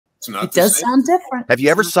It's not it does sound different. Have you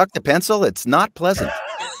ever sucked a pencil? It's not pleasant.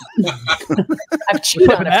 I've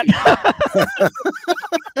chewed on it.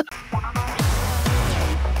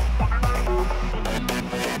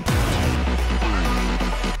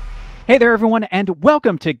 Hey there, everyone, and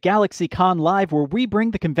welcome to GalaxyCon Live, where we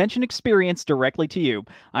bring the convention experience directly to you.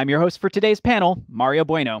 I'm your host for today's panel, Mario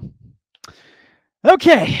Bueno.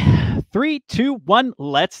 Okay, 3, 2, 1,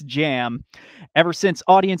 let's jam. Ever since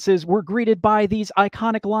audiences were greeted by these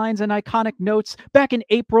iconic lines and iconic notes back in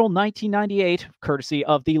April 1998, courtesy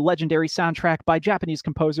of the legendary soundtrack by Japanese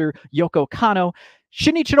composer Yoko Kanno,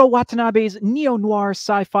 Shinichiro Watanabe's neo-noir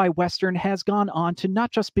sci-fi western has gone on to not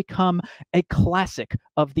just become a classic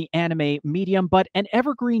of the anime medium, but an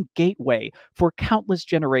evergreen gateway for countless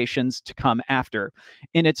generations to come after.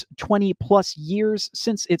 In its 20-plus years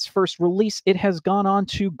since its first release, it has gone on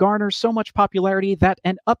to garner so much popularity that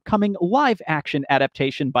an upcoming live-action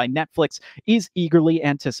adaptation by Netflix is eagerly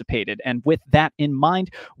anticipated. And with that in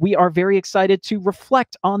mind, we are very excited to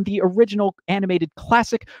reflect on the original animated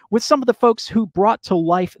classic with some of the folks who brought to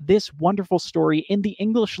life this wonderful story in the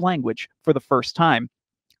English language for the first time.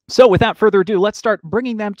 So without further ado, let's start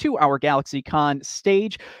bringing them to our GalaxyCon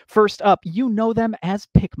stage. First up, you know them as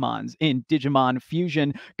Pikmons in Digimon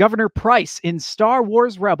Fusion, Governor Price in Star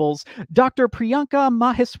Wars Rebels, Dr. Priyanka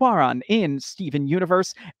Maheswaran in Steven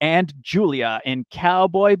Universe, and Julia in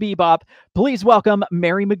Cowboy Bebop. Please welcome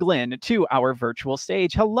Mary McGlynn to our virtual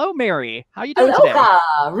stage. Hello, Mary. How are you doing today?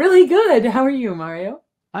 Really good. How are you, Mario?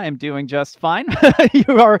 I am doing just fine.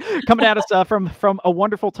 You are coming at us from a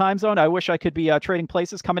wonderful time zone. I wish I could be trading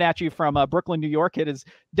places, coming at you from Brooklyn, New York. It is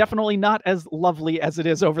definitely not as lovely as it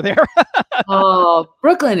is over there. Oh,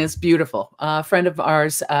 Brooklyn is beautiful. A friend of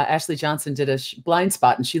ours, Ashley Johnson, did a blind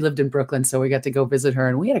spot, and she lived in Brooklyn, so we got to go visit her,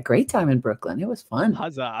 and we had a great time in Brooklyn. It was fun.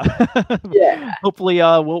 Huzzah! Yeah. Hopefully,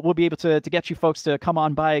 we'll be able to get you folks to come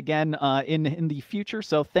on by again in the future.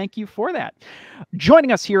 So thank you for that.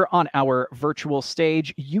 Joining us here on our virtual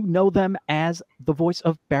stage, you know them as the voice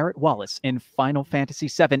of Barrett Wallace in Final Fantasy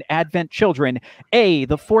VII Advent Children,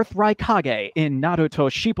 the Fourth Raikage in Naruto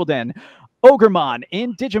Shippuden, Ogremon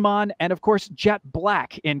in Digimon, and of course Jet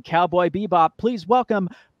Black in Cowboy Bebop. Please welcome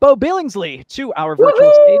Beau Billingslea to our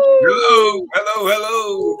virtual stage.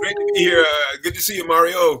 Hello. Great to be here. Good to see you,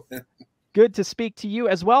 Mario. Good to speak to you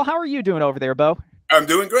as well. How are you doing over there, Beau? I'm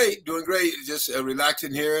doing great. Just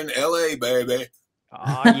relaxing here in LA, baby.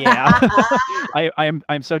 Oh yeah,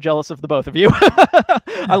 I'm so jealous of the both of you.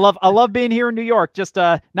 I love being here in New York. Just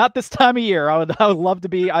not this time of year. I would love to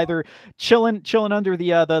be either chilling under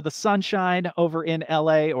the sunshine over in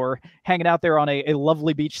LA or hanging out there on a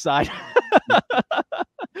lovely beach side.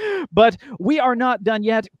 But we are not done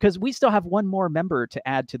yet because we still have one more member to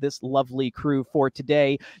add to this lovely crew for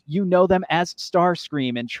today. You know them as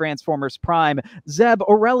Starscream in Transformers Prime, Zeb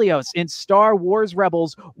Aurelios in Star Wars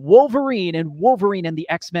Rebels, Wolverine and the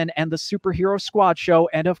X-Men and the Superhero Squad Show,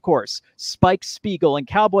 and of course, Spike Spiegel in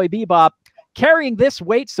Cowboy Bebop. Carrying this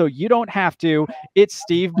weight so you don't have to, it's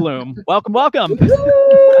Steve Blum. Welcome.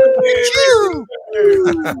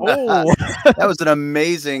 Oh. That was an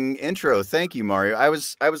amazing intro. Thank you, Mario. I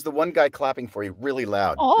was the one guy clapping for you really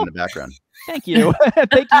loud in the background. Thank you.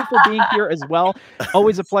 Thank you for being here as well.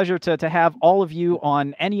 Always a pleasure to have all of you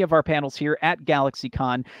on any of our panels here at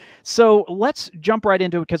GalaxyCon. So let's jump right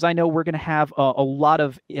into it because I know we're going to have a lot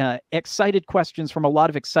of excited questions from a lot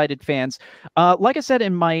of excited fans. Like I said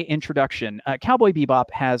in my introduction, Cowboy Bebop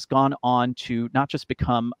has gone on to not just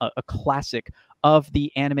become a classic of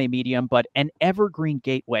the anime medium, but an evergreen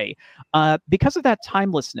gateway. Because of that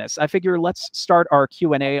timelessness, I figure let's start our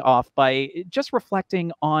Q&A off by just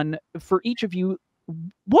reflecting on, for each of you,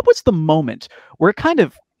 what was the moment where it kind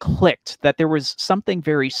of clicked that there was something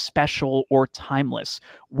very special or timeless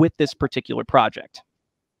with this particular project?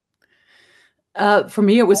 For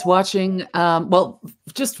me, it was watching,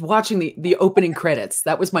 just watching the opening credits.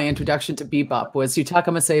 That was my introduction to Bebop, was Yutaka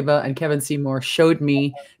Maseba and Kevin Seymour showed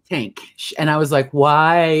me Tank. And I was like,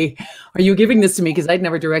 why are you giving this to me? Because I'd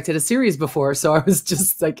never directed a series before. So I was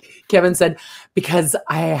just like, Kevin said, because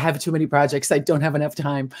I have too many projects. I don't have enough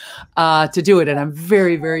time to do it. And I'm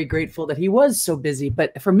very, very grateful that he was so busy.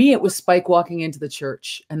 But for me, it was Spike walking into the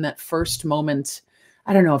church and that first moment.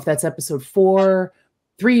 I don't know if that's episode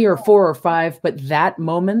 3 or 4 or 5, but that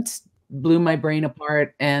moment blew my brain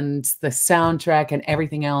apart, and the soundtrack and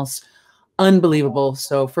everything else, unbelievable.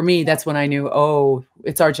 So for me, that's when I knew, oh,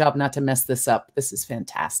 it's our job not to mess this up. This is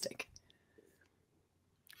fantastic.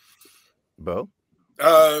 Beau?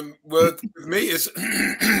 Well, with me, it's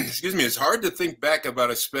excuse me. It's hard to think back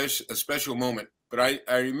about a special moment, but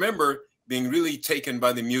I remember being really taken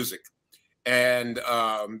by the music, and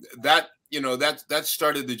that you know, that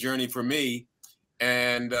started the journey for me.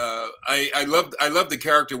 And I loved the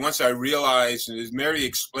character once I realized, and as Mary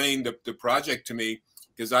explained the project to me,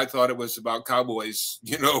 because I thought it was about cowboys,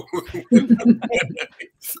 you know,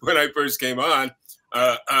 when I first came on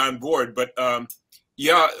board. But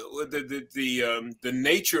yeah, the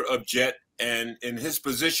nature of Jet and his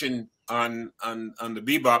position on the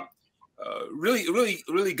Bebop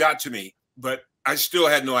really got to me. But I still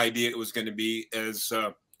had no idea it was going to be as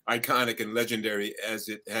iconic and legendary as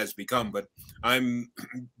it has become. But I'm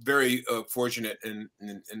very fortunate and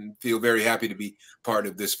feel very happy to be part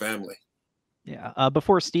of this family. Yeah.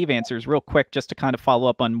 Before Steve answers, real quick, just to kind of follow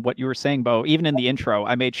up on what you were saying, Beau, even in the intro,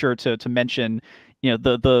 I made sure to mention, you know,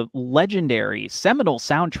 the legendary seminal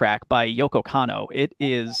soundtrack by Yoko Kanno. It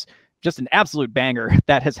is just an absolute banger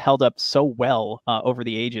that has held up so well over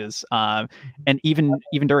the ages. And even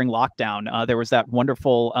during lockdown, there was that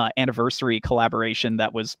wonderful anniversary collaboration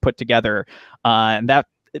that was put together, and that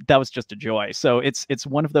was just a joy. So it's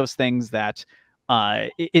one of those things that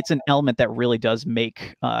it's an element that really does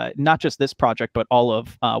make not just this project, but all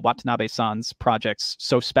of Watanabe-san's projects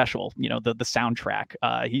so special. You know, the soundtrack.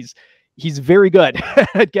 He's very good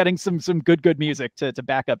at getting some good music to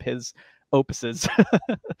back up his opuses.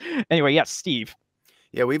 Anyway, yes, Steve.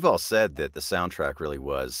 Yeah, we've all said that the soundtrack really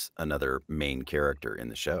was another main character in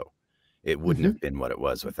the show. It wouldn't have been what it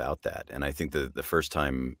was without that. And I think the first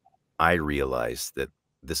time I realized that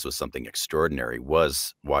this was something extraordinary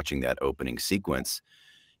was watching that opening sequence.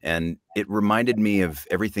 And it reminded me of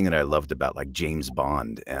everything that I loved about like James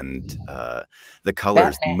Bond and the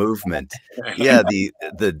colors, the movement. Yeah,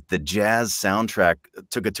 the jazz soundtrack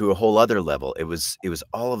took it to a whole other level. It was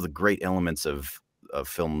all of the great elements of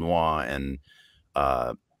film noir and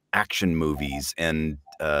action movies and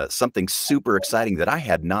something super exciting that I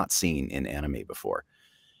had not seen in anime before.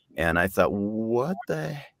 And I thought, what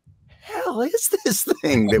the hell is this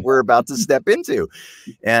thing that we're about to step into?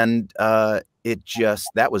 And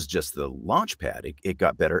that was just the launch pad. It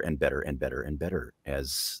got better and better and better and better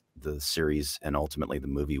as the series and ultimately the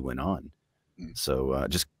movie went on. So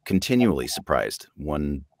just continually surprised,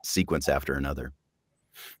 one sequence after another.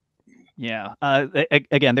 Yeah.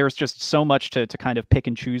 Again, there's just so much to kind of pick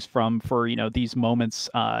and choose from for, you know, these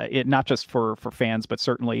moments, not just for fans, but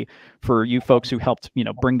certainly for you folks who helped, you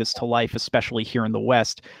know, bring this to life, especially here in the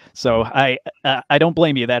West. So I don't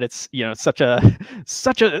blame you that it's, you know, such a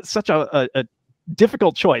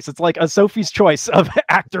difficult choice. It's like a Sophie's Choice of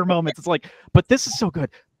actor moments. It's like, but this is so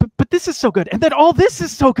good. But this is so good. And then all this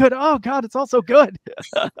is so good. Oh God, it's all so good.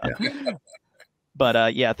 Yeah.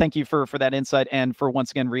 But yeah, thank you for that insight and for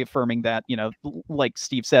once again reaffirming that, you know, like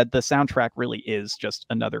Steve said, the soundtrack really is just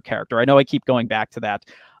another character. I know I keep going back to that,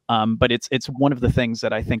 but it's one of the things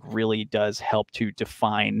that I think really does help to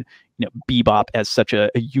define, you know, Bebop as such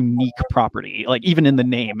a unique property. Like even in the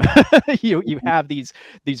name, you have these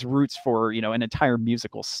roots for, you know, an entire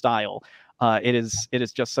musical style. It is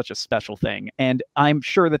just such a special thing. And I'm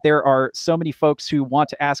sure that there are so many folks who want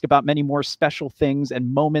to ask about many more special things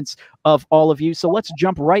and moments of all of you. So let's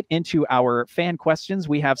jump right into our fan questions.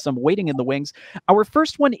 We have some waiting in the wings. Our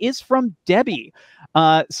first one is from Debbie.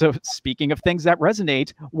 So speaking of things that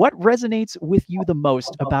resonate, what resonates with you the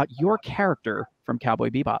most about your character from Cowboy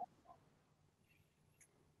Bebop?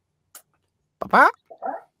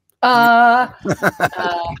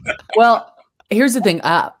 Well, here's the thing.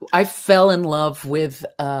 I fell in love with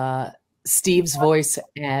Steve's voice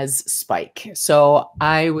as Spike. So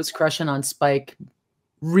I was crushing on Spike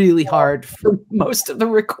really hard for most of the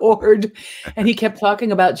record. And he kept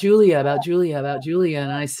talking about Julia.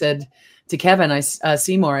 And I said to Kevin,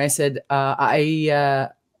 Seymour, I said, I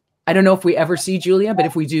don't know if we ever see Julia, but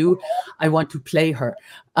if we do, I want to play her.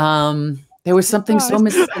 There was something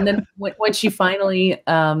and then when she finally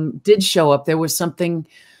did show up, there was something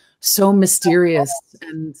so mysterious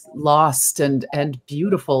and lost and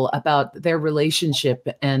beautiful about their relationship,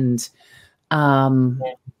 and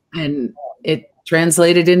it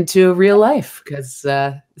translated into real life because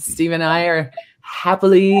Steve and I are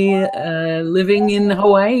happily living in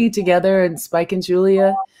Hawaii together, and Spike and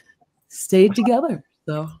Julia stayed together.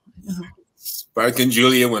 So Spike and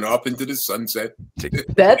Julia went off into the sunset.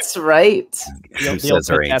 That's right. Who says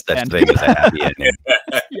there ain't such thing as a happy ending?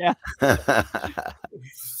 Yeah.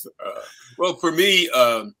 Well, for me,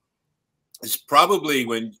 it's probably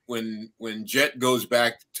when Jet goes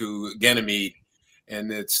back to Ganymede,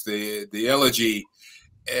 and it's the elegy,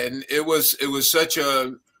 and it was such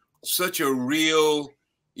a real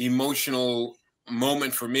emotional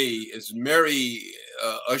moment for me as Mary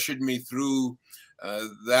ushered me through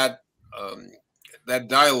that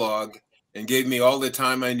dialogue and gave me all the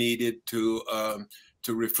time I needed to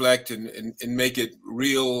reflect and make it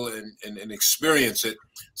real and experience it.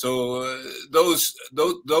 So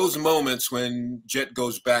those moments when Jet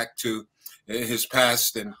goes back to his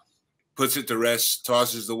past and puts it to rest,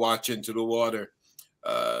 tosses the watch into the water,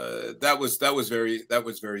 that was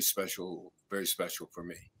very special for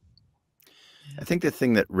me. I think the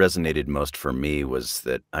thing that resonated most for me was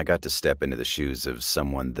that I got to step into the shoes of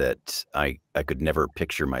someone that I could never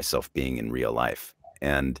picture myself being in real life.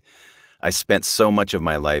 And I spent so much of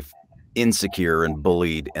my life insecure and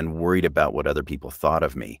bullied and worried about what other people thought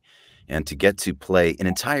of me. And to get to play an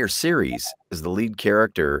entire series as the lead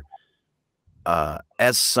character,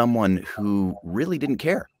 as someone who really didn't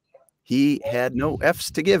care. He had no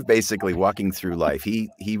F's to give, basically, walking through life. He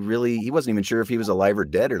wasn't even sure if he was alive or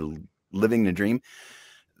dead or living in a dream.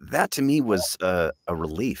 That to me was a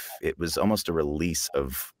relief. It was almost a release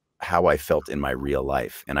of how I felt in my real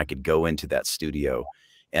life. And I could go into that studio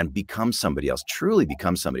and become somebody else, truly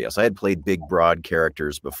become somebody else. I had played big, broad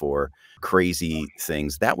characters before, crazy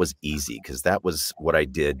things. That was easy because that was what I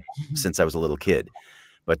did since I was a little kid.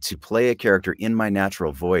 But to play a character in my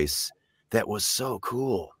natural voice, that was so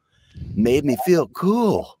cool. Made me feel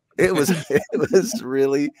cool. It was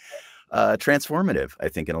really transformative, I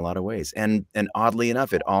think, in a lot of ways. And oddly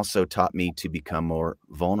enough, it also taught me to become more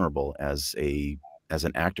vulnerable as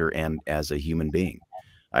an actor and as a human being.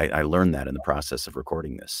 I learned that in the process of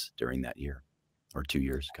recording this during that year or 2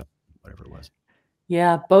 years, whatever it was.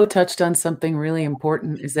 Yeah, Beau touched on something really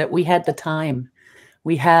important, is that we had the time.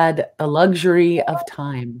 We had a luxury of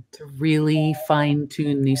time to really fine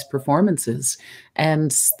tune these performances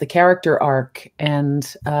and the character arc.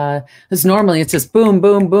 And as normally it's just boom,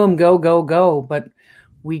 boom, boom, go, go, go. But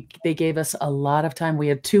they gave us a lot of time. We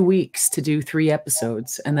had 2 weeks to do 3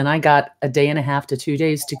 episodes. And then I got a day and a half to 2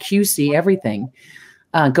 days to QC everything.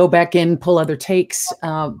 Go back in, pull other takes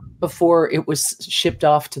before it was shipped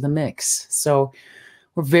off to the mix. So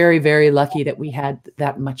we're very, very lucky that we had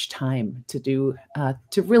that much time to do,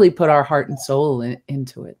 to really put our heart and soul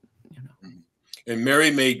into it. You know. And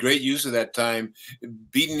Mary made great use of that time,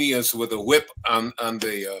 beating us with a whip on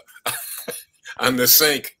the on the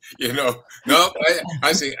sink. You know, nope.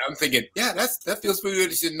 I'm thinking, yeah, that feels pretty good.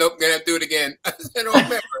 She said, nope, gonna have to do it again. I said, oh,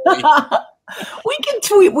 Mary.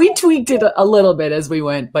 We tweaked it a little bit as we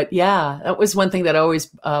went, but yeah, that was one thing that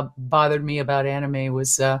always bothered me about anime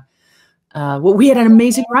was. Well, we had an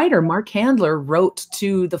amazing writer. Mark Handler wrote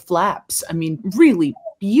to the flaps. I mean, really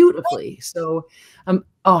beautifully. So I'm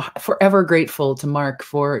forever grateful to Mark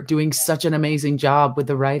for doing such an amazing job with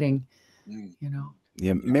the writing, you know.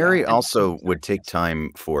 Yeah, Mary also would take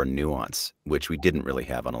time for nuance, which we didn't really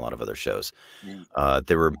have on a lot of other shows.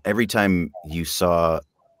 Every time you saw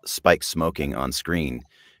Spike smoking on screen,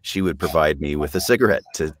 she would provide me with a cigarette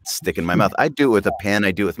to stick in my mouth. I do it with a pen. I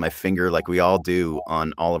do it with my finger, like we all do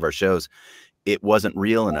on all of our shows. It wasn't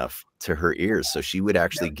real enough to her ears, so she would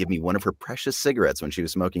actually give me one of her precious cigarettes when she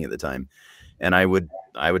was smoking at the time, and I would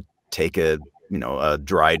take a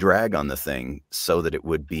dry drag on the thing so that it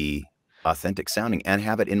would be authentic sounding and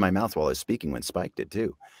have it in my mouth while I was speaking when Spike did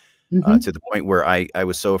too. To the point where I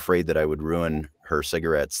was so afraid that I would ruin her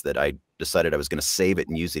cigarettes that I decided I was going to save it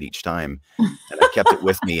and use it each time. And I kept it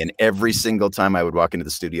with me. And every single time I would walk into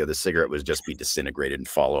the studio, the cigarette would just be disintegrated and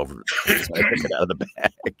fall over. So I took it out of the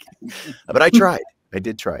bag. But I tried. I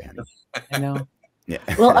did try, honey. I know. Yeah.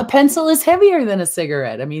 Well, a pencil is heavier than a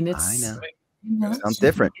cigarette. I mean, I know. It sounds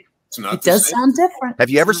different. It does sound different. Have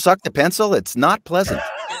you ever sucked a pencil? It's not pleasant.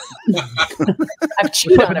 I've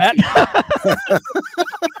chewed on it.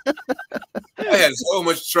 I had so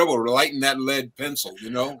much trouble lighting that lead pencil,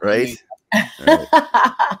 you know? Right? Right.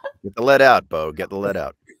 Get the lead out, Beau. Get the lead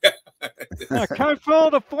out. I can't fill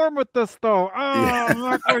the form with this, though. Oh, yeah. I'm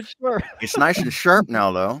not quite sure. It's nice and sharp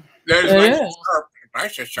now, though. There's nice and sharp.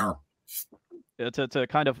 Nice and sharp. To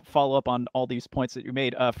kind of follow up on all these points that you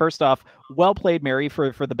made. First off, well played, Mary,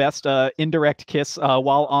 for the best indirect kiss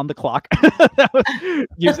while on the clock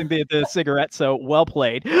using the cigarette. So well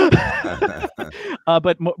played.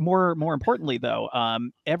 But more importantly, though,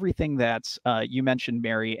 everything that you mentioned,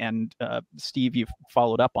 Mary, and Steve, you've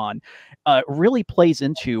followed up on, really plays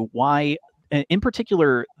into why, in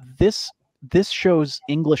particular, this show's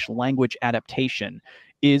English language adaptation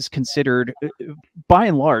is considered, by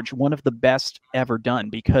and large, one of the best ever done,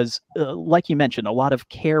 because like you mentioned, a lot of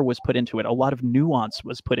care was put into it, a lot of nuance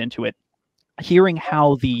was put into it. Hearing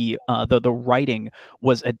how the writing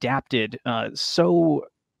was adapted so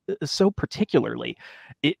particularly,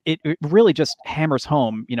 it really just hammers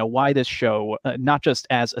home, why this show, not just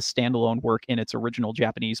as a standalone work in its original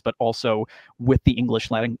Japanese, but also with the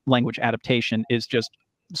English language adaptation, is just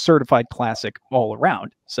certified classic all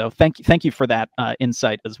around. So thank you for that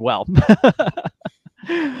insight as well.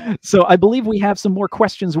 So I believe we have some more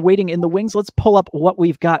questions waiting in the wings. Let's pull up what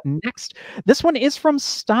we've got next. This one is from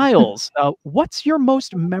Styles. What's your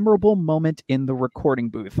most memorable moment in the recording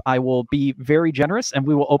booth? I will be very generous, and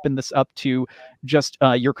we will open this up to just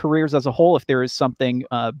your careers as a whole. If there is something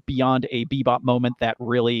beyond a Bebop moment that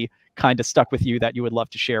really kind of stuck with you that you would love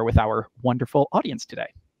to share with our wonderful audience today.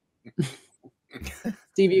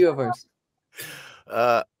 Steve, you go first.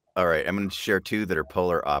 All right, I'm going to share two that are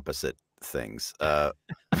polar opposite things.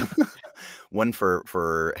 One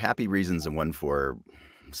for happy reasons and one for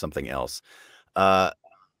something else.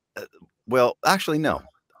 Well, actually, no.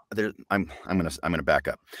 I'm gonna back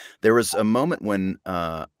up. There was a moment when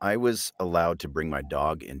I was allowed to bring my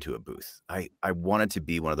dog into a booth. I wanted to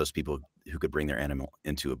be one of those people who could bring their animal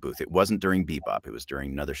into a booth. It wasn't during Bebop, it was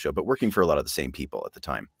during another show, but working for a lot of the same people at the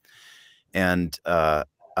time. And I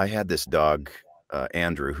had this dog,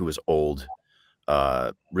 Andrew, who was old,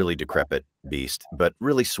 really decrepit beast, but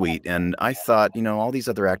really sweet. And I thought, you know, all these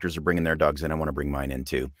other actors are bringing their dogs in. I want to bring mine in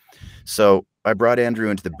too. So I brought Andrew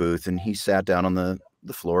into the booth, and he sat down on the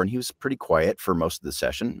floor, and he was pretty quiet for most of the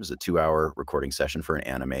session. It was a 2-hour recording session for an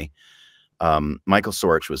anime. Michael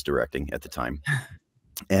Sorich was directing at the time.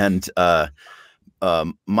 And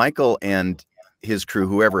Michael and his crew,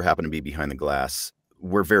 whoever happened to be behind the glass,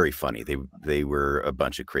 were very funny. They were a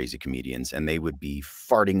bunch of crazy comedians, and they would be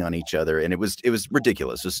farting on each other, and it was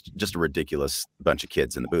ridiculous. It was just a ridiculous bunch of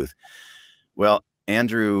kids in the booth. Well,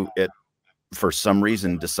 Andrew, for some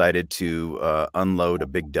reason, decided to unload a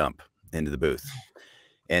big dump into the booth,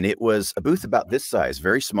 and it was a booth about this size,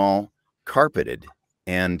 very small, carpeted,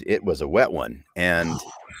 and it was a wet one, and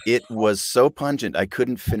it was so pungent I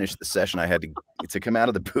couldn't finish the session. I had to come out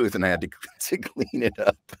of the booth, and I had to clean it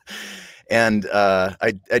up. And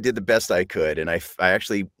I did the best I could, and I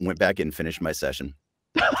actually went back and finished my session.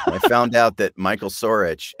 I found out that Michael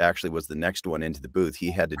Sorich actually was the next one into the booth. He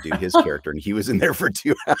had to do his character, and he was in there for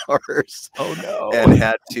 2 hours. Oh no! And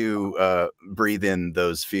had to breathe in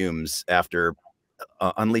those fumes after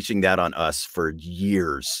unleashing that on us for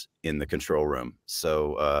years in the control room.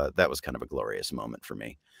 So that was kind of a glorious moment for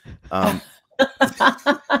me.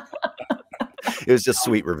 It was just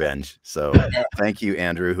sweet revenge. So thank you,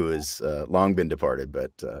 Andrew, who has long been departed,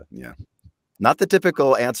 but yeah, not the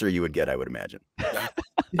typical answer you would get, I would imagine.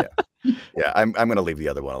 Yeah. I'm going to leave the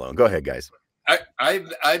other one alone. Go ahead, guys.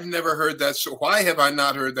 I've never heard that. So why have I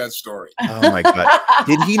not heard that story? Oh my God.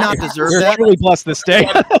 Did he not deserve that? Really blessed this day.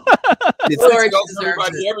 Did Sorich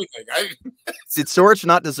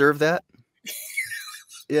not deserve that?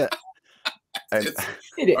 Yeah. Oh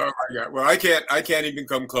my God! Well, I can't even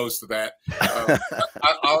come close to that.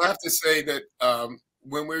 I'll have to say that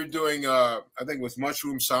when we were doing, I think it was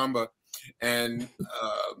Mushroom Samba, and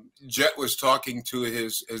Jet was talking to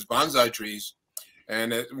his bonsai trees,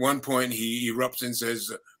 and at one point he erupts and says,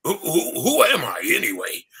 "Who am I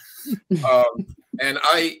anyway?" And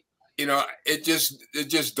it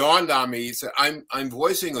just dawned on me. So I'm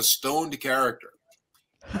voicing a stoned character.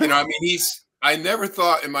 I mean, I never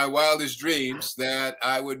thought in my wildest dreams that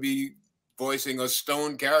I would be voicing a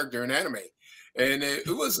stone character in anime, and it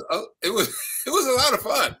was a lot of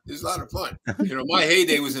fun. It was a lot of fun. My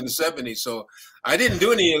heyday was in the '70s, so I didn't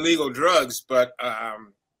do any illegal drugs, but I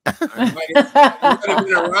might have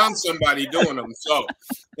been around somebody doing them. So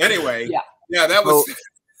anyway, yeah, that was.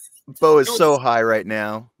 Beau is so high right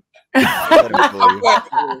now. Yeah,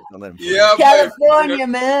 California,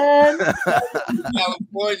 man.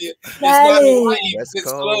 California. It's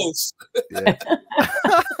close. Yeah.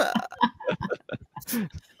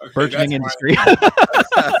 Burgeoning industry.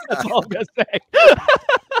 That's all I'm gonna say.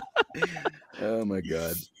 Oh my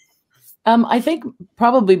God. I think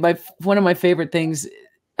probably one of my favorite things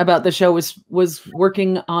about the show was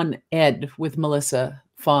working on Ed with Melissa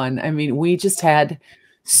Fawn. I mean, we just had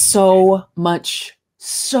so much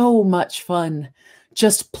fun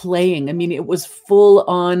just playing. I mean, it was full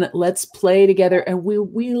on, let's play together. And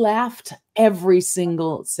we laughed every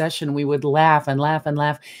single session. We would laugh and laugh and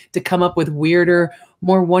laugh to come up with weirder,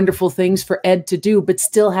 more wonderful things for Ed to do, but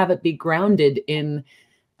still have it be grounded in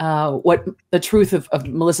what the truth of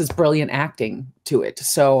Melissa's brilliant acting to it.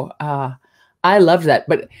 So I loved that.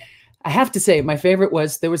 But I have to say, my favorite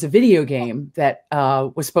was there was a video game that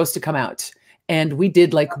was supposed to come out. And we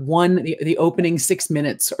did like the opening 6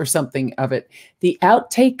 minutes or something of it. The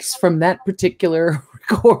outtakes from that particular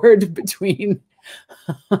record between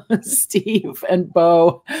Steve and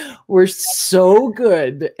Beau were so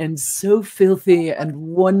good and so filthy and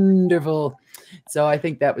wonderful. So I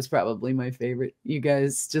think that was probably my favorite. You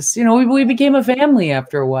guys just, we became a family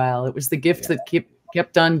after a while. It was the gift that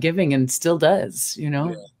kept on giving and still does, you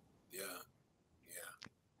know?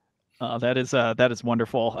 That is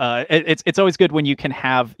wonderful. It's always good when you can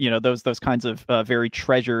have, you know, those kinds of very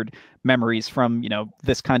treasured memories from, you know,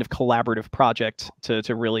 this kind of collaborative project to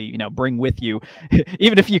really, you know, bring with you,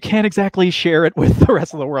 even if you can't exactly share it with the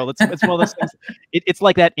rest of the world. It's one of those things. It's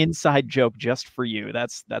like that inside joke just for you.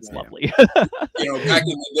 That's lovely. You know, back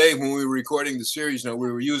in the day when we were recording the series, you know,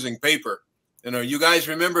 we were using paper. You know, you guys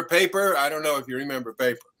remember paper? I don't know if you remember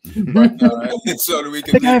paper. But, so that we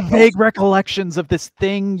can I have vague recollections of this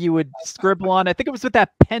thing you would scribble on. I think it was with that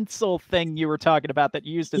pencil thing you were talking about that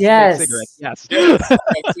you used to smoke cigarettes. Yes.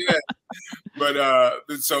 But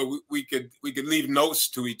so we could leave notes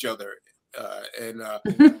to each other. And I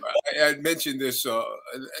had mentioned this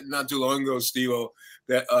not too long ago, Steve,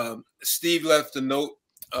 that Steve left a note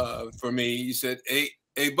for me. He said,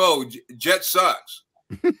 "Hey, Beau, Jet sucks."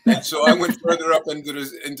 And so I went further up into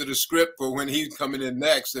the script for when he's coming in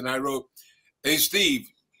next, and I wrote, "Hey Steve,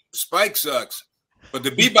 Spike sucks, but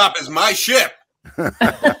the Bebop is my ship."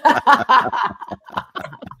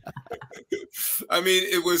 I mean,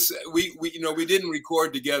 it was we you know, we didn't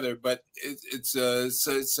record together, but it's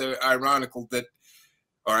ironic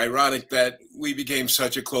that we became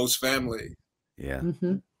such a close family. Yeah,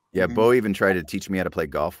 yeah. Beau even tried to teach me how to play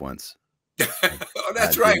golf once. Oh,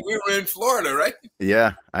 that's right. We were in Florida, right?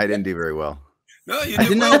 Yeah, I didn't do very well. No, you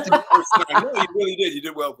did well for the first time. No, you really did. You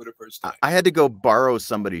did well for the first time. I had to go borrow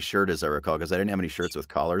somebody's shirt, as I recall, because I didn't have any shirts with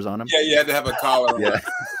collars on them. Yeah, you had to have a collar on. Yeah.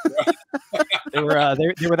 They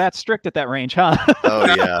were that strict at that range, huh? Oh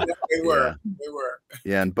yeah, they were. They were.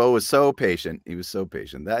 Yeah, and Beau was so patient. He was so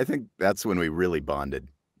patient. I think that's when we really bonded.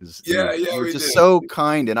 We were just so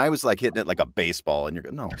kind, and I was like hitting it like a baseball, and you're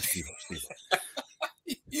going, no, Steve.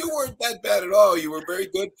 You weren't that bad at all. You were very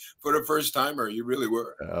good for the first timer. You really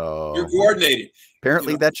were. Oh, you're coordinating.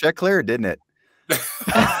 Apparently that check cleared, didn't it?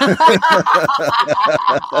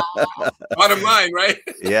 Bottom line, right?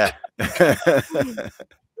 Yeah.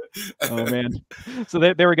 Oh man. So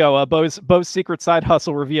there we go. Beau's secret side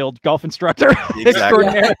hustle revealed. Golf instructor. Exactly.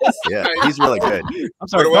 Yeah, he's really good. I'm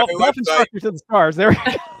sorry. Golf instructor to the stars. There.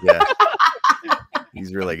 Yeah.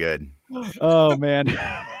 He's really good. Oh man.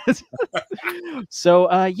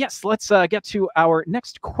 So yes, let's get to our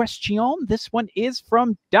next question. This one is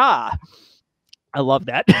from Da. I love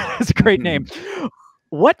that. It's a great name.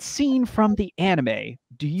 What scene from the anime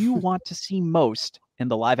do you want to see most in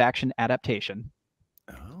the live action adaptation?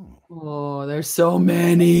 Oh, there's so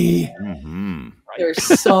many. There's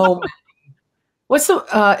so many. What's the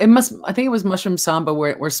I think it was Mushroom Samba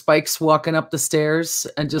where Spike's walking up the stairs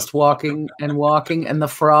and just walking and walking, and the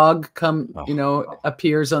frog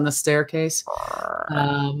appears on the staircase.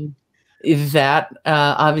 That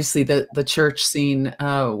obviously the church scene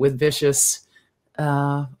with Vicious.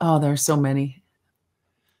 There's so many.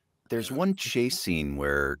 There's one chase scene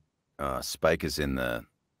where Spike is in the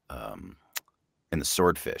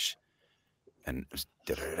swordfish, and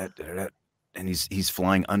he's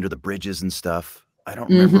flying under the bridges and stuff. I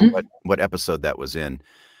don't remember what episode that was in,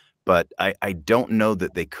 but I don't know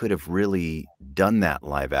that they could have really done that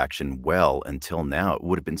live action well until now. It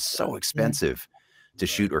would have been so expensive to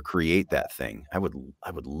shoot or create that thing. I would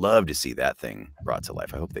love to see that thing brought to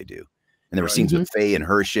life. I hope they do. And there were scenes with Faye and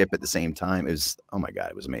her ship at the same time. It was, oh my God,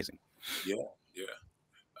 it was amazing. Yeah, yeah.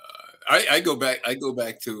 I go back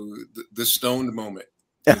to the stoned moment.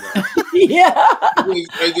 You know? Yeah.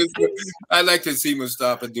 I like to see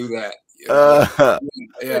Mustafa do that. You know?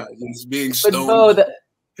 Yeah, just being stoned. But Beau,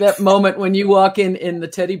 that moment when you walk in the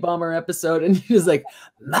Teddy Bomber episode and he's like,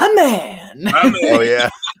 my man. Oh yeah.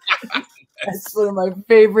 That's one of my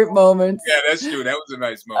favorite moments. Yeah, that's true. That was a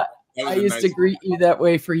nice moment. I used to greet you that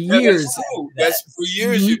way for years. That's for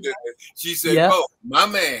years you did it. She said, "Oh, my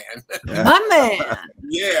man, my man."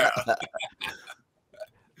 Yeah.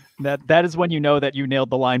 That is when you know that you nailed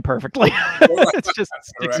the line perfectly. It just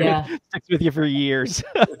sticks with you for years.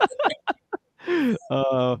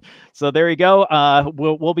 So there you go.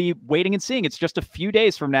 We'll be waiting and seeing. It's just a few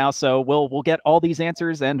days from now, so we'll get all these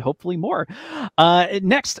answers and hopefully more.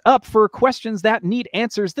 Next up for questions that need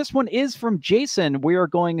answers, this one is from Jason. We are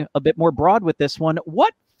going a bit more broad with this one.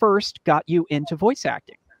 What first got you into voice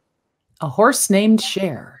acting? A horse named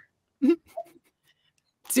Cher.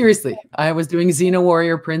 Seriously, I was doing Xena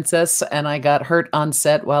Warrior Princess, and I got hurt on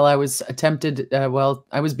set while I was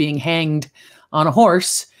I was being hanged on a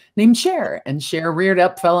horse named Cher, and Cher reared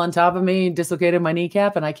up, fell on top of me, dislocated my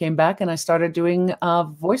kneecap, and I came back and I started doing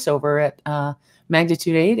voiceover at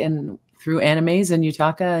Magnitude 8 and through animes and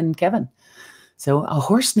Yutaka and Kevin. So a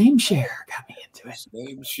horse named Cher got me into it.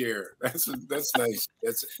 Name Cher. That's nice.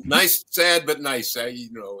 That's nice, sad but nice. You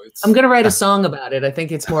know, it's. I'm gonna write a song about it. I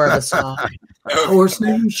think it's more of a song. A horse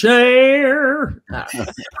named Cher.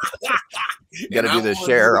 You got to do the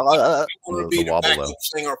Cher. I want to be the backup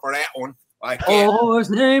singer for that one. I can't. A horse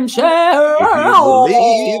named Cher.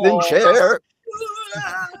 Believe in Cher.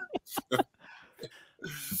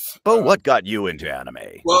 Beau, what got you into anime?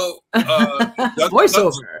 Well,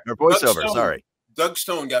 voiceover. Sorry. Doug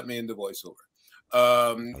Stone got me into voiceover.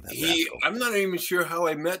 I'm not even sure how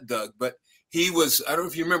I met Doug, but he was, I don't know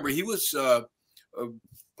if you remember, he was, I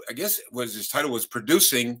guess his title was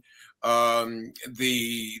producing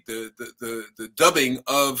the dubbing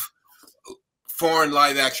of foreign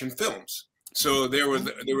live action films. So there were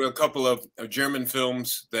a couple of German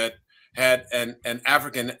films that had an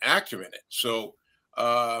African actor in it. So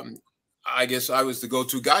I guess I was the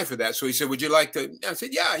go-to guy for that. So he said, "Would you like to?" I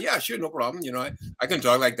said, "Yeah, sure, no problem. You know, I can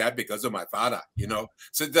talk like that because of my father. You know,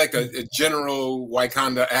 so it's like a general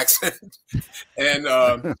Wakanda accent."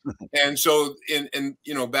 and so in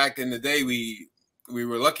you know, back in the day, we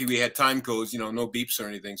were lucky we had time codes. You know, no beeps or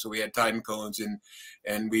anything, so we had time codes,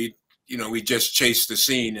 and we just chased the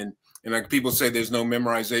scene. And like people say, there's no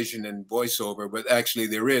memorization in voiceover, but actually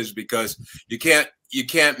there is, because you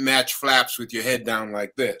can't match flaps with your head down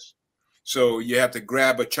like this. So you have to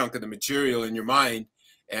grab a chunk of the material in your mind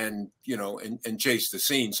and, you know, and chase the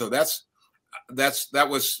scene. So that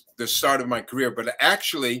was the start of my career. But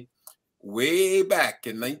actually, way back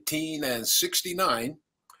in 1969,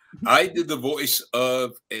 I did the voice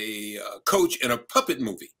of a coach in a puppet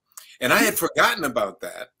movie, and I had forgotten about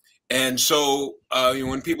that. And so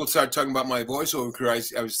when people started talking about my voiceover career,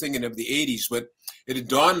 I was thinking of the 80s, but it had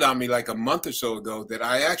dawned on me like a month or so ago that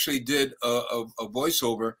I actually did a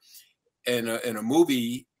voiceover in a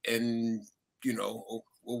movie, and you know,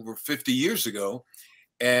 over 50 years ago,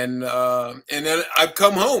 and then I've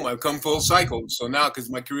come home. I've come full cycle. So now,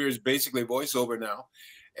 because my career is basically voiceover now,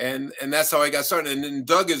 and that's how I got started. And then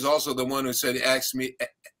Doug is also the one who said he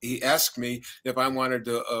asked me if I wanted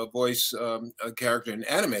to voice a character in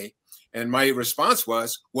anime, and my response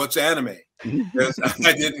was, "What's anime?" Because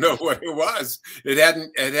I didn't know what it was. It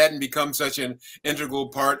hadn't become such an integral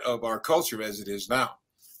part of our culture as it is now.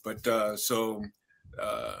 But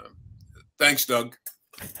thanks, Doug.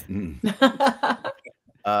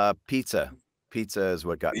 Pizza is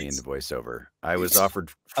what got me into voiceover. I was offered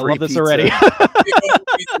free I love this pizza. already.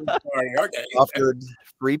 Okay. Offered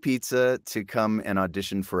free pizza to come and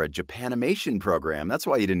audition for a Japanimation program. That's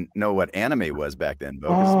why you didn't know what anime was back then, Beau,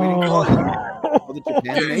 because we didn't call it the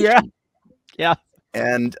Japanimation. Yeah.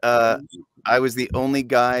 And I was the only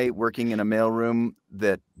guy working in a mailroom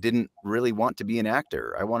that didn't really want to be an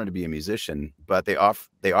actor. I wanted to be a musician, but they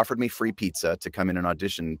offered me free pizza to come in and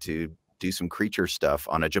audition to do some creature stuff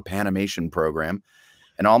on a Japanimation program.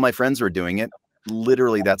 And all my friends were doing it.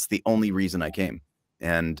 Literally, that's the only reason I came.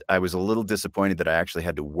 And I was a little disappointed that I actually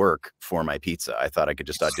had to work for my pizza. I thought I could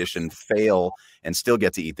just audition, fail, and still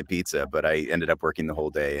get to eat the pizza. But I ended up working the whole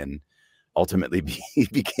day and ultimately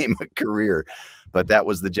became a career. But that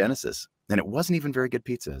was the genesis. And it wasn't even very good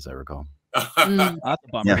pizza, as I recall. That's a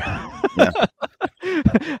bummer. Yeah.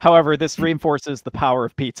 However, this reinforces the power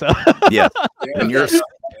of pizza. Yeah.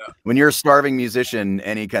 When you're a starving musician,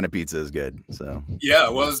 any kind of pizza is good. So yeah,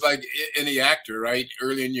 well, it's like any actor, right?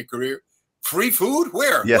 Early in your career, free food?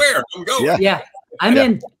 Where? Yeah. Where? I'm going. Yeah, I'm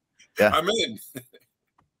in. Yeah. I'm in.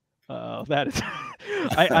 Oh, that is.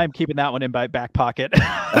 I'm keeping that one in my back pocket.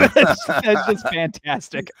 That's just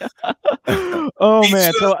fantastic. Oh Pizza,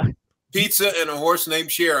 man! So pizza and a horse named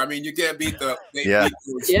Cher. I mean, you can't beat the. Yeah.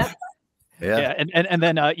 Yeah, and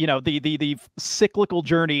then you know, the cyclical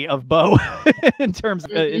journey of Beau in terms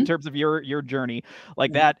of your journey,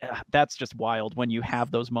 like that's just wild when you have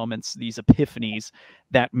those moments, these epiphanies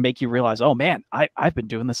that make you realize, oh man, I've been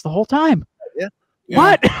doing this the whole time. Yeah.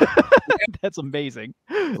 What? That's amazing.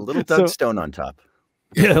 A little Doug Stone on top.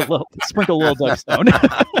 Yeah, sprinkle a little Doug Stone.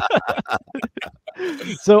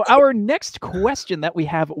 So our next question that we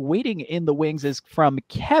have waiting in the wings is from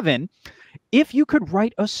Kevin. If you could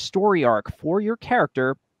write a story arc for your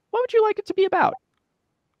character, what would you like it to be about?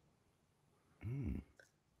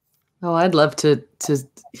 Oh, I'd love to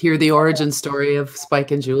hear the origin story of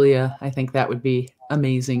Spike and Julia. I think that would be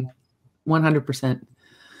amazing. 100%.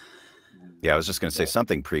 Yeah, I was just going to say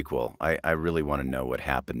something prequel. I really want to know what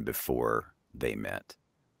happened before they met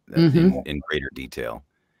in greater detail.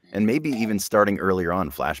 And maybe even starting earlier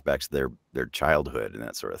on, flashbacks to their childhood and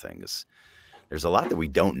that sort of thing. There's a lot that we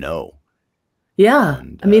don't know. Yeah.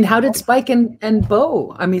 And, I mean, how did Spike and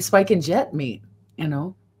Beau, Spike and Jet meet, you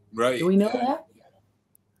know? Right. Do we know that?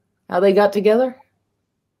 How they got together?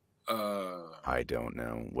 I don't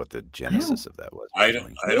know what the genesis of that was. I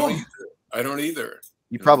don't either.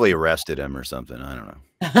 You probably arrested him or something. I don't know.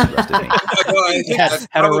 Arrested me. Well, I think that's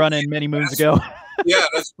Had a run in many moons ago. Yeah,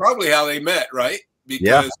 that's probably how they met, right?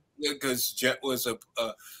 Because Jet was a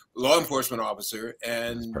law enforcement officer,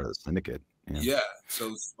 and part of the syndicate. Yeah,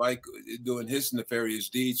 so Spike doing his nefarious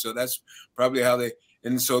deeds. So that's probably how they.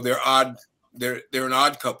 And so they're odd. They're an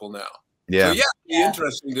odd couple now. Yeah. So yeah, it'd be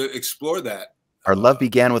interesting to explore that. Our love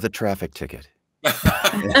began with a traffic ticket.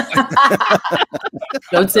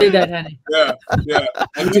 Don't say that, honey. Yeah.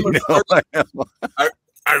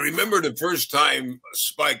 I remember the first time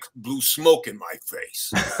Spike blew smoke in my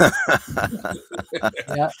face.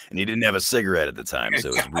 Yeah. And he didn't have a cigarette at the time, so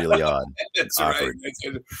it was really odd. That's right.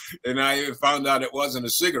 And I found out it wasn't a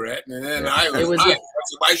cigarette, and then It was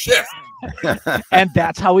my shift. And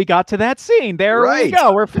that's how we got to that scene. There Right. we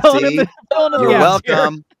go. We're filling in the You're gaps here.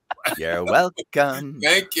 welcome. You're welcome.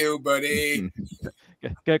 Thank you, buddy.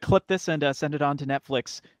 Gonna clip this and send it on to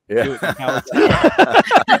Netflix. Yeah. Do it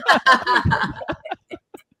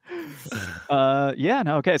yeah,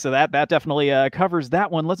 no, okay, so that definitely covers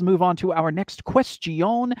that one. Let's move on to our next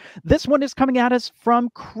question. This one is coming at us from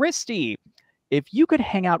Christy. If you could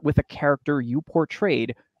hang out with a character you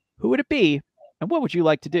portrayed, who would it be, and what would you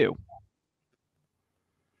like to do?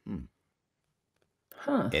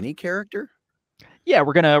 Any character? Yeah,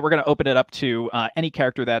 we're gonna open it up to any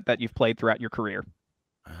character that you've played throughout your career.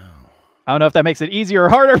 Oh. I don't know if that makes it easier or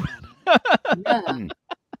harder.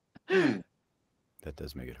 That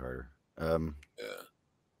does make it harder.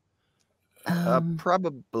 Yeah.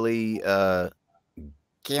 Probably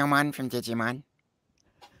Guilmon from Digimon.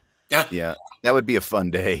 Yeah. That would be a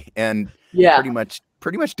fun day, and Yeah.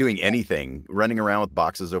 pretty much doing anything, running around with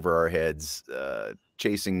boxes over our heads,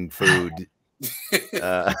 chasing food.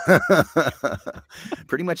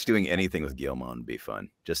 Pretty much doing anything with Guilmon would be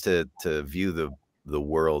fun. Just to view the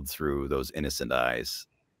world through those innocent eyes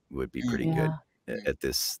would be pretty good at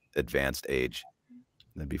this advanced age.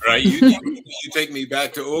 That'd be fun. Right. You take me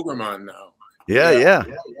back to Ogremon now. Yeah.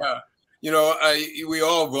 You know, we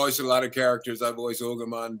all voice a lot of characters. I voiced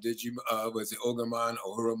Ogremon, was it Ogremon,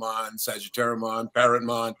 Ohuramon, Sagittarimon,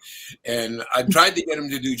 Parrotmon, and I tried to get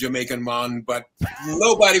him to do Jamaican Mon, but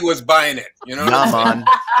nobody was buying it. You know, Yaman.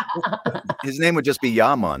 His name would just be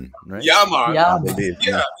Yaman, right? Yaman. Yaman.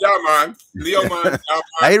 Yeah, Yaman. Leomon. Yaman.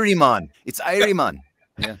 Irimon. It's Irimon.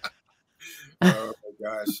 Yeah. Oh my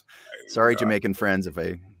gosh. Sorry, Jamaican friends, if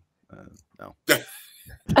I no.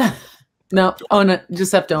 No, own it.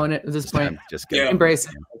 Just have to own it at this point. Just kidding. Embrace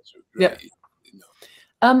it. Right.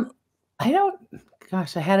 Yep. I don't.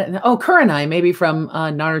 Gosh, I had it. Oh, Kurenai, maybe from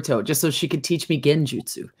Naruto, just so she could teach me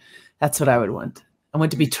Genjutsu. That's what I would want. I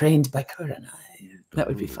want to be trained by Kurenai. That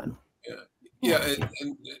would be fun. Yeah,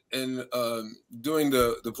 and doing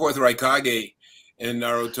the fourth Raikage in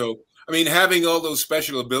Naruto. I mean, having all those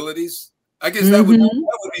special abilities. I guess that would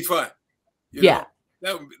be fun. You know?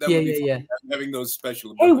 That would be fun, having those special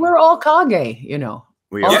abilities. Hey, we're all Kage, you know.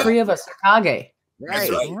 We all are. three of us are Kage. Right.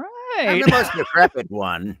 Right. I'm the most decrepit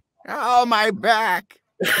one. Oh, my back.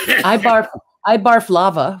 I barf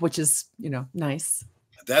lava, which is, nice.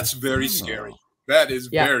 That's very scary. That is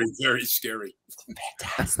very, very scary.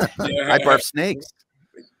 Fantastic. I barf snakes.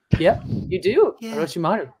 Yep, you do. Yeah.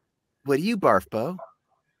 Orochimaru. What do you barf, Beau?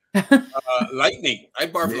 Lightning. I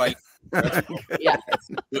barf lightning. Yeah.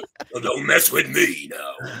 Don't mess with me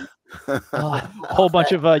now. A whole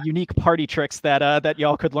bunch of unique party tricks that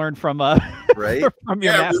y'all could learn from right from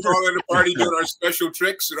your Yeah, master. we're all in the party doing our special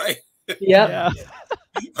tricks, right? Yep. Yeah.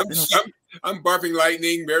 I'm barfing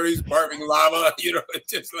lightning, Mary's barfing lava,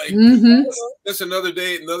 it's just like just another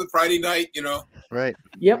day, another Friday night, right.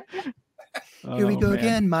 Yep. Here we go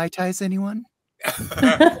again. Mai Tais, anyone? Depends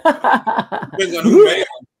on who made them.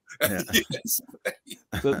 Yeah. Yes.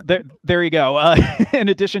 So there you go. In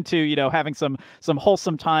addition to having some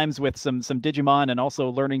wholesome times with some Digimon and also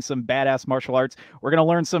learning some badass martial arts, we're gonna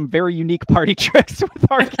learn some very unique party tricks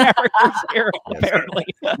with our characters here. Apparently,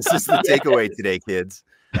 This is the takeaway today, kids.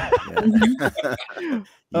 Yeah. You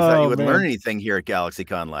thought you wouldn't learn anything here at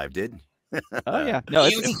GalaxyCon Live, did? Oh yeah, no,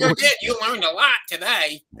 You sure did. You learned a lot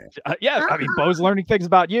today. yeah. I mean, Beau's learning things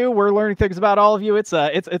about you. We're learning things about all of you. It's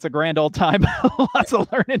a grand old time. Lots of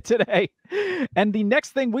learning today. And the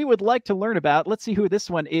next thing we would like to learn about, let's see who this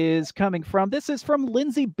one is coming from. This is from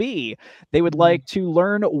Lindsay B. They would like to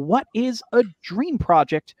learn, what is a dream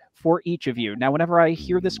project for each of you. Now, whenever I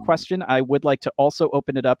hear this question, I would like to also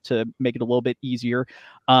open it up to make it a little bit easier.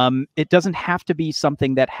 It doesn't have to be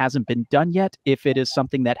something that hasn't been done yet. If it is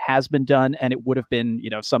something that has been done and it would have been, you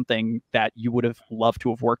know, something that you would have loved to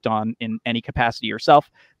have worked on in any capacity yourself,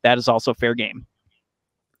 that is also fair game.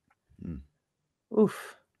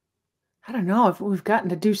 Oof. I don't know if we've gotten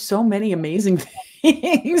to do so many amazing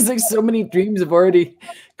things. Like so many dreams have already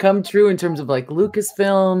come true in terms of like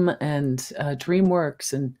Lucasfilm and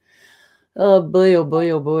DreamWorks and oh boy, oh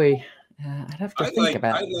boy, oh boy. I'd have to think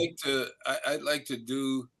about it. I'd like to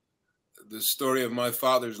do the story of my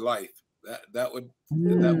father's life. That would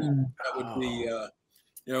be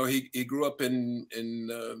you know, he grew up in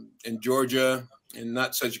Georgia in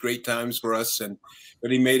not such great times for us,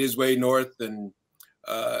 but he made his way north, and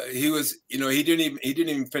he was, you know, he didn't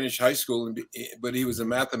even finish high school, but he was a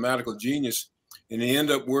mathematical genius, and he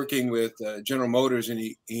ended up working with General Motors, and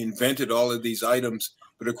he invented all of these items.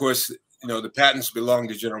 But of course, you know, the patents belonged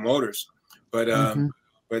to General Motors, but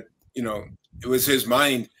you know, it was his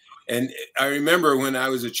mind. And I remember when I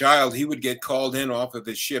was a child, he would get called in off of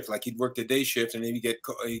his shift, like he'd work the day shift, and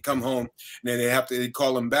he'd come home, and then they'd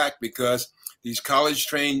call him back because these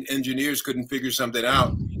college-trained engineers couldn't figure something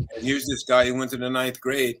out. And here's this guy who went to the 9th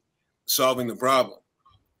grade solving the problem.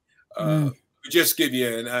 Just give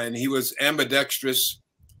you, and he was ambidextrous.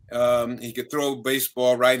 He could throw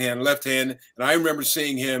baseball right hand, left hand, and I remember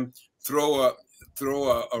seeing him throw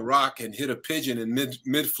a rock and hit a pigeon in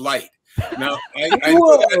mid-flight. Now, I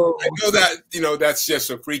know that, you know, that's just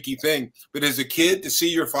a freaky thing. But as a kid, to see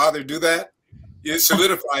your father do that, it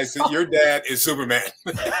solidifies that your dad is Superman.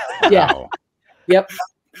 Yeah. Yep.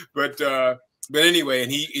 But anyway,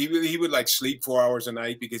 and he would like sleep 4 hours a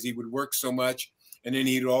night because he would work so much. And then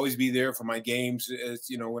he'd always be there for my games, as,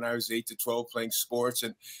 you know, when I was 8 to 12 playing sports.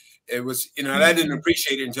 And it was, you know, and I didn't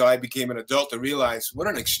appreciate it until I became an adult to realize what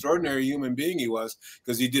an extraordinary human being he was,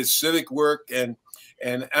 because he did civic work. And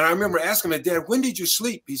I remember asking my dad, when did you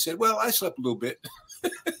sleep? He said, well, I slept a little bit.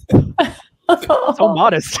 So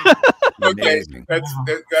modest. Okay,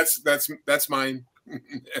 that's mine.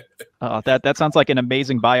 That sounds like an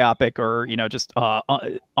amazing biopic, or, you know, just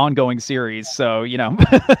ongoing series. So, you know,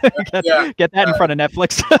 get that in front of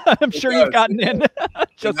Netflix. I'm sure you've gotten in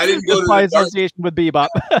just by association with Bebop.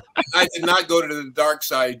 I did not go to the dark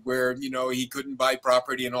side where, you know, he couldn't buy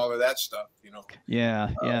property and all of that stuff, you know.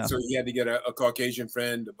 Yeah. So he had to get a Caucasian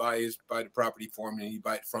friend to buy the property for him, and he'd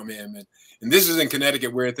buy it from him. And this is in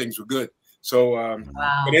Connecticut where things were good. So,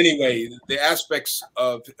 but anyway, the aspects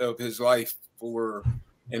of his life were,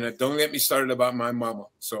 and don't get me started about my mama.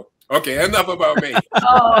 So, okay, enough about me.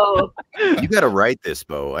 Oh, you got to write this,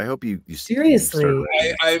 Beau. I hope you seriously.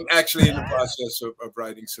 I'm actually in the process of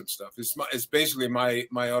writing some stuff. It's basically my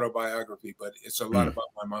autobiography, but it's a lot about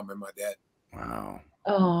my mom and my dad. Wow.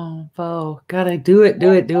 Oh, Beau, gotta do it.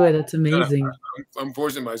 That's amazing. I'm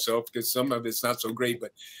forcing myself because some of it's not so great,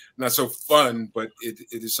 but not so fun. But it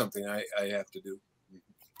is something I have to do.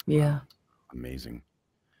 Yeah. Amazing.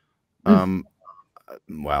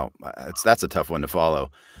 Wow, that's a tough one to follow.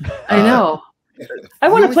 I know. I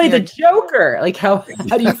want to play the Joker. Like, how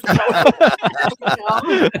do you feel?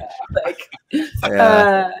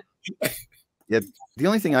 Yeah, the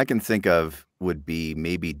only thing I can think of would be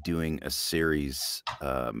maybe doing a series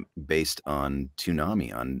based on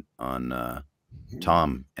Toonami, on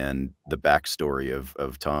Tom and the backstory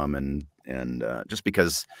of Tom, and just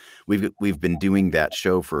because we've been doing that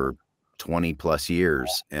show for 20 plus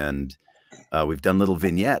years, and we've done little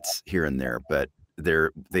vignettes here and there, but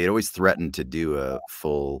they always threatened to do a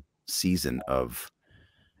full season of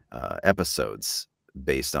episodes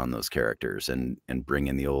based on those characters, and bring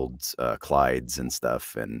in the old Clydes and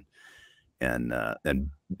stuff, and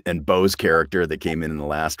Beau's character that came in the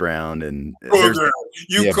last round, and Booger.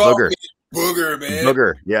 You called me Booger, man.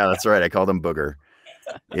 Booger, yeah, that's right. I called him Booger.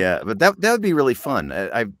 Yeah, but that would be really fun.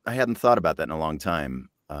 I hadn't thought about that in a long time,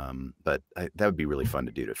 but that would be really fun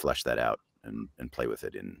to do, to flesh that out and play with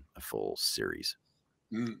it in a full series.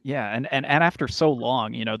 Yeah, and after so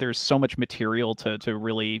long, you know, there's so much material to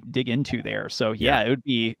really dig into there. So yeah, it'd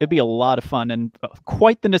be a lot of fun, and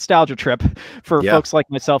quite the nostalgia trip for folks like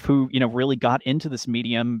myself who, you know, really got into this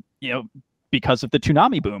medium, you know, because of the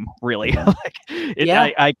Toonami boom, really.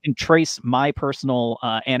 I can trace my personal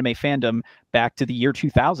anime fandom back to the year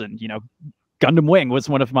 2000. You know, Gundam Wing was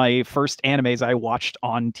one of my first animes I watched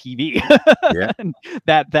on TV. And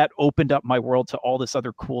that opened up my world to all this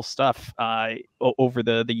other cool stuff over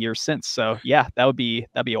the years since. So yeah, that'd be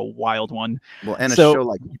a wild one. Well, and a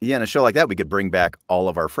show like that, we could bring back all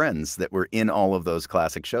of our friends that were in all of those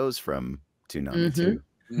classic shows from Toonami too.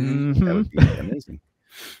 That would be amazing.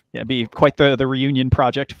 Yeah, it'd be quite the reunion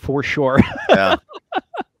project for sure. Yeah.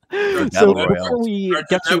 So before we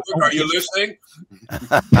get to, are you listening?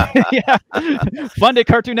 yeah, fund it,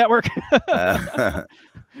 Cartoon Network.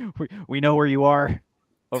 we know where you are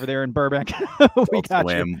over there in Burbank. We got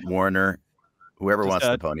Slim, you. Warner, whoever Just, wants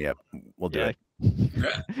to pony up, we'll do it.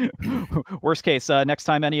 Worst case, next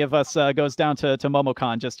time any of us goes down to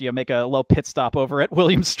MomoCon, just make a little pit stop over at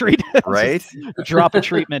William Street, right? Drop a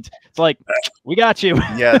treatment. It's like, we got you.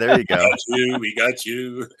 Yeah, there you go. We got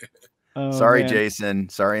you. Oh, sorry, man. Jason.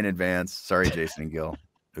 Sorry in advance. Sorry, Jason and Gil.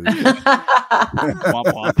 Womp,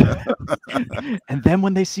 womp. And then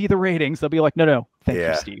when they see the ratings, they'll be like, no, thank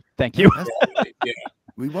you, Steve. Thank you. Yeah.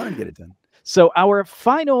 We want to get it done. So our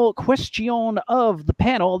final question of the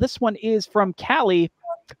panel, this one is from Callie.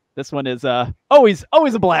 This one is always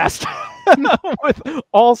a blast with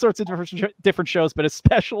all sorts of different shows, but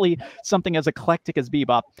especially something as eclectic as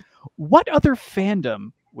Bebop. What other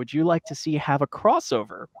fandom would you like to see have a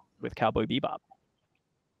crossover with Cowboy Bebop?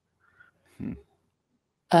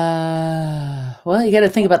 Well, you got to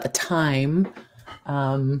think about the time.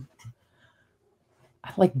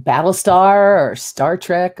 Like Battlestar or Star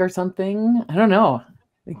Trek or something. I don't know.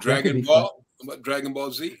 Dragon Ball. What, Dragon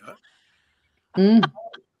Ball Z? Huh?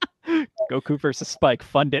 Goku versus Spike.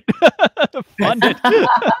 Fund it. Fund it.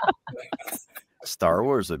 Star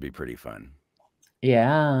Wars would be pretty fun.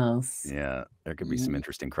 Yes. Yeah, there could be some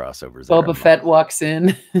interesting crossovers. Boba Fett walks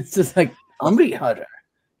in. It's just like, Bounty Hunter.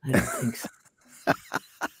 I don't think so.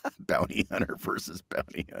 Bounty Hunter versus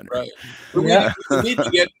Bounty Hunter. Right. Yeah. We need to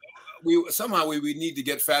get. We need to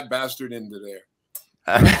get Fat Bastard into there.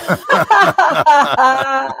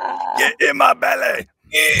 Get in my belly.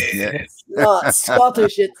 Yes. Oh,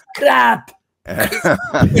 Scottish, it's crap.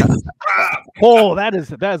 Oh, that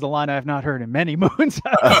is a line I have not heard in many moons.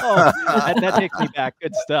 Oh, that takes me back.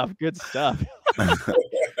 Good stuff. Good stuff.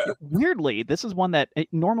 Weirdly, this is one that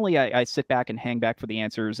normally I sit back and hang back for the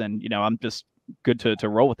answers, and I'm just good to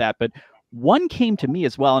roll with that. But one came to me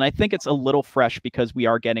as well, and I think it's a little fresh because we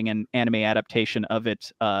are getting an anime adaptation of it,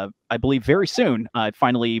 I believe, very soon. It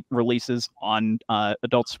finally releases on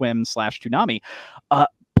Adult Swim / Toonami.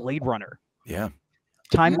 Blade Runner. Yeah.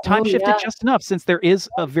 Time shifted just enough, since there is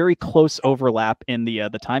a very close overlap in the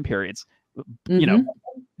time periods.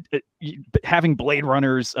 Having Blade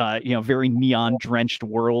Runner's very neon drenched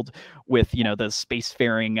world with the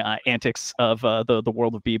spacefaring antics of the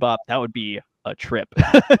world of Bebop, that would be a trip.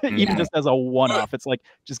 Even just as a one-off. It's like,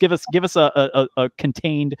 just give us a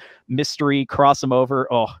contained mystery, cross them over.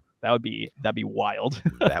 Oh, that'd be wild.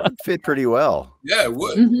 That would fit pretty well. Yeah, it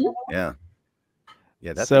would. Yeah.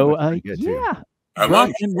 That's so good too. yeah.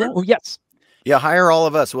 I'm Yes. Yeah, hire all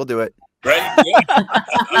of us. We'll do it. right.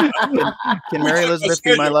 Yeah. Can Mary Elizabeth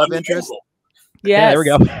be my love interest? Yes. Yeah, there we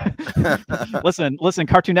go. listen,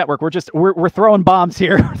 Cartoon Network. We're throwing bombs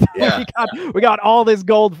here. Yeah. we got all this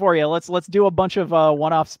gold for you. Let's do a bunch of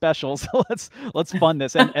one-off specials. let's fund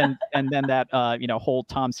this and then that whole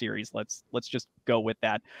Tom series. Let's just go with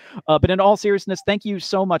that. But in all seriousness, thank you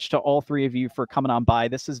so much to all three of you for coming on by.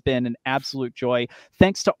 This has been an absolute joy.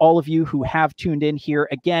 Thanks to all of you who have tuned in here.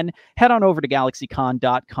 Again, head on over to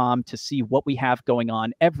GalaxyCon.com to see what we have going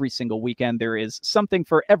on every single weekend. There is something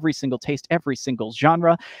for every single taste, every single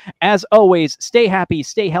genre. As always, stay happy,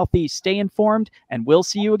 stay healthy, stay informed, and we'll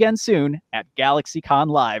see you again soon at GalaxyCon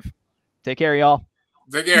Live. Take care, y'all.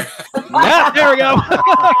 Take care. Yeah, there we go.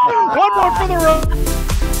 One more for the road.